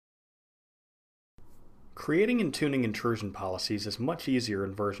Creating and tuning intrusion policies is much easier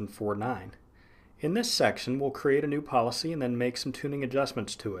in version 4.9. In this section, we'll create a new policy and then make some tuning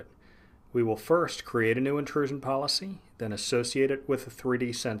adjustments to it. We will first create a new intrusion policy, then associate it with a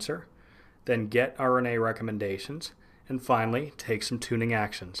 3D sensor, then get Rna recommendations, and finally take some tuning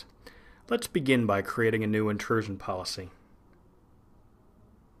actions. Let's begin by creating a new intrusion policy.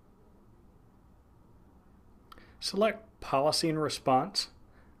 Select Policy and Response,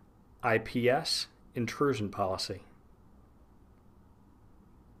 IPS, Intrusion Policy.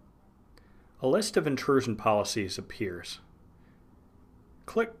 A list of intrusion policies appears.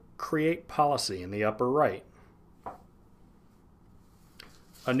 Click Create Policy in the upper right.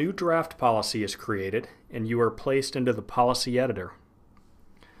 A new draft policy is created and you are placed into the policy editor.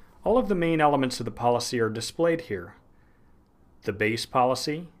 All of the main elements of the policy are displayed here. The base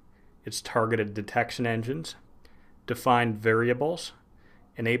policy, its targeted detection engines, defined variables,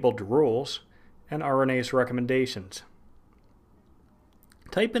 enabled rules, and Rna's recommendations.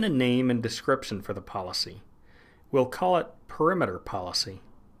 Type in a name and description for the policy. We'll call it Perimeter Policy.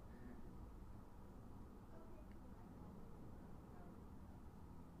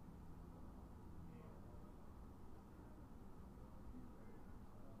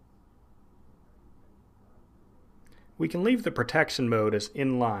 We can leave the protection mode as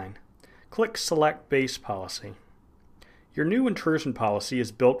inline. Click Select Base Policy. Your new intrusion policy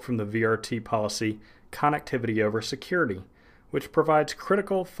is built from the VRT policy Connectivity over Security, which provides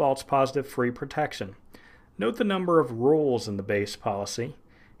critical false positive free protection. Note the number of rules in the base policy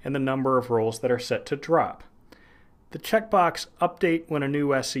and the number of rules that are set to drop. The checkbox Update when a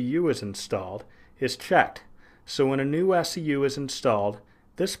new SEU is installed is checked, so when a new SEU is installed,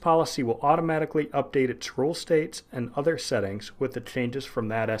 this policy will automatically update its rule states and other settings with the changes from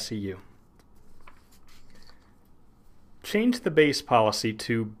that SEU. Change the base policy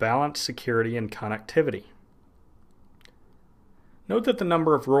to Balance Security and Connectivity. Note that the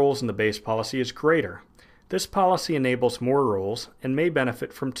number of rules in the base policy is greater. This policy enables more rules and may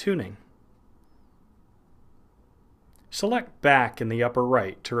benefit from tuning. Select Back in the upper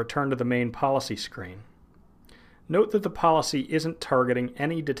right to return to the main policy screen. Note that the policy isn't targeting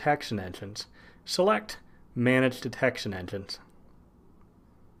any detection engines. Select Manage Detection Engines.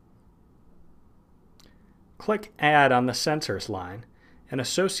 Click Add on the Sensors line and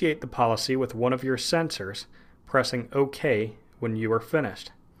associate the policy with one of your sensors, pressing OK when you are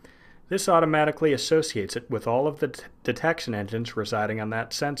finished. This automatically associates it with all of the detection engines residing on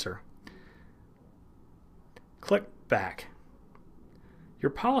that sensor. Click Back.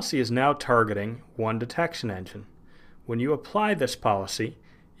 Your policy is now targeting one detection engine. When you apply this policy,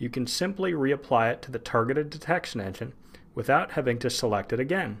 you can simply reapply it to the targeted detection engine without having to select it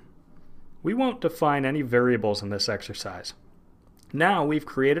again. We won't define any variables in this exercise. Now we've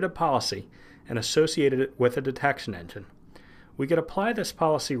created a policy and associated it with a detection engine. We could apply this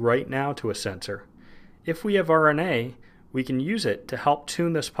policy right now to a sensor. If we have Rna, we can use it to help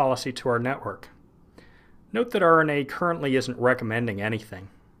tune this policy to our network. Note that Rna currently isn't recommending anything.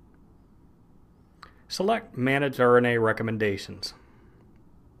 Select Manage Rna Recommendations.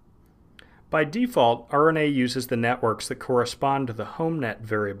 By default, Rna uses the networks that correspond to the HomeNet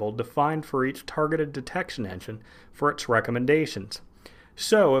variable defined for each targeted detection engine for its recommendations.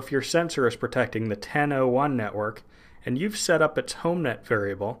 So, if your sensor is protecting the 10.01 network and you've set up its HomeNet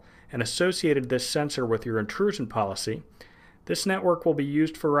variable and associated this sensor with your intrusion policy, this network will be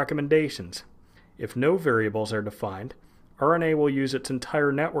used for recommendations. If no variables are defined, Rna will use its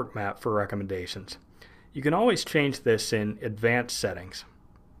entire network map for recommendations. You can always change this in Advanced Settings.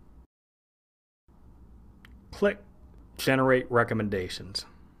 Click Generate Recommendations.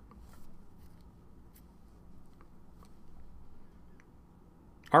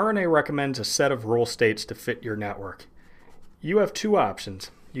 Rna recommends a set of rule states to fit your network. You have two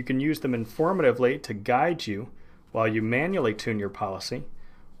options. You can use them informatively to guide you while you manually tune your policy,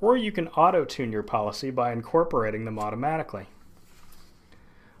 or you can auto-tune your policy by incorporating them automatically.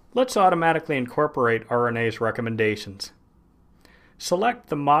 Let's automatically incorporate Rna's recommendations. Select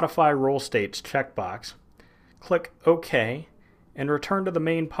the Modify Rule States checkbox, click OK, and return to the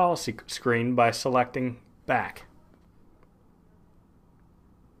main policy screen by selecting Back.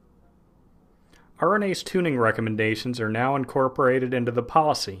 Rna's tuning recommendations are now incorporated into the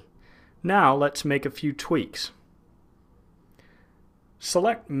policy. Now let's make a few tweaks.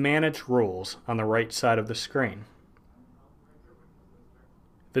 Select Manage Rules on the right side of the screen.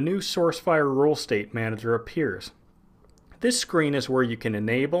 The new Sourcefire Rule State Manager appears. This screen is where you can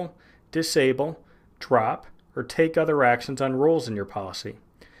enable, disable, drop, or take other actions on rules in your policy.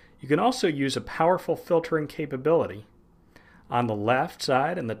 You can also use a powerful filtering capability. On the left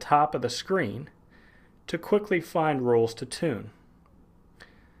side and the top of the screen, to quickly find rules to tune.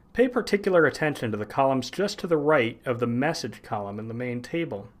 Pay particular attention to the columns just to the right of the message column in the main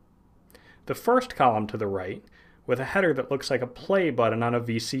table. The first column to the right, with a header that looks like a play button on a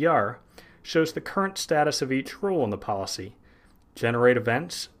VCR, shows the current status of each rule in the policy: generate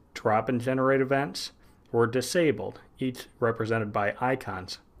events, drop and generate events, or disabled, each represented by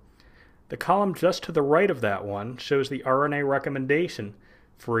icons. The column just to the right of that one shows the RNA recommendation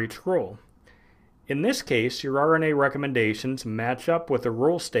for each rule. In this case, your RNA recommendations match up with the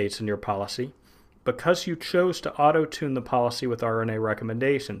rule states in your policy because you chose to auto-tune the policy with RNA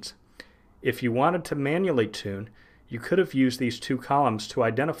recommendations. If you wanted to manually tune, you could have used these two columns to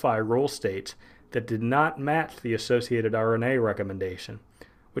identify rule states that did not match the associated RNA recommendation,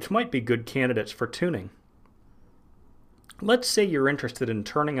 which might be good candidates for tuning. Let's say you're interested in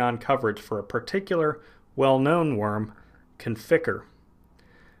turning on coverage for a particular well-known worm, Conficker.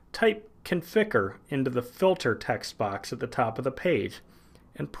 Type Conficker into the filter text box at the top of the page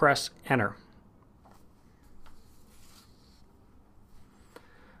and press Enter.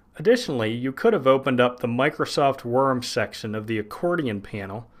 Additionally, you could have opened up the Microsoft Worms section of the accordion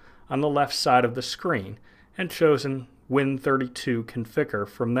panel on the left side of the screen and chosen Win32 Conficker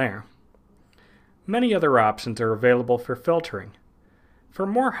from there. Many other options are available for filtering. For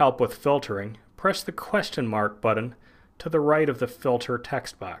more help with filtering, press the question mark button to the right of the filter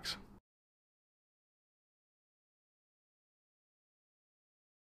text box.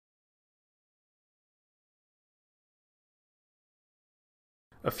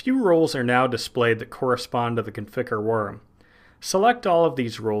 A few rules are now displayed that correspond to the Conficker worm. Select all of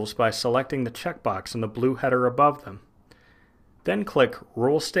these rules by selecting the checkbox in the blue header above them. Then click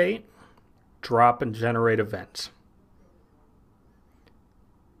Rule State, Drop and Generate Events.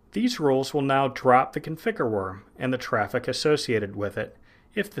 These rules will now drop the Conficker worm and the traffic associated with it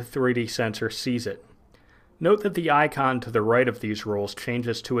if the 3D sensor sees it. Note that the icon to the right of these rules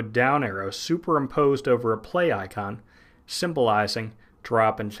changes to a down arrow superimposed over a play icon, symbolizing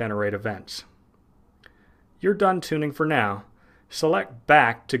drop and generate events. You're done tuning for now. Select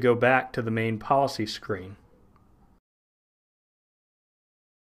Back to go back to the main policy screen.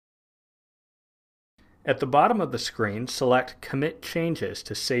 At the bottom of the screen, select Commit Changes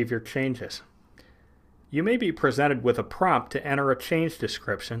to save your changes. You may be presented with a prompt to enter a change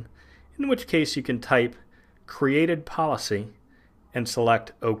description, in which case you can type Created Policy and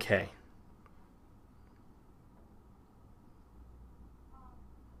select OK.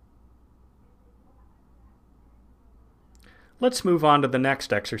 Let's move on to the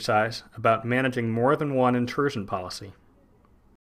next exercise about managing more than one intrusion policy.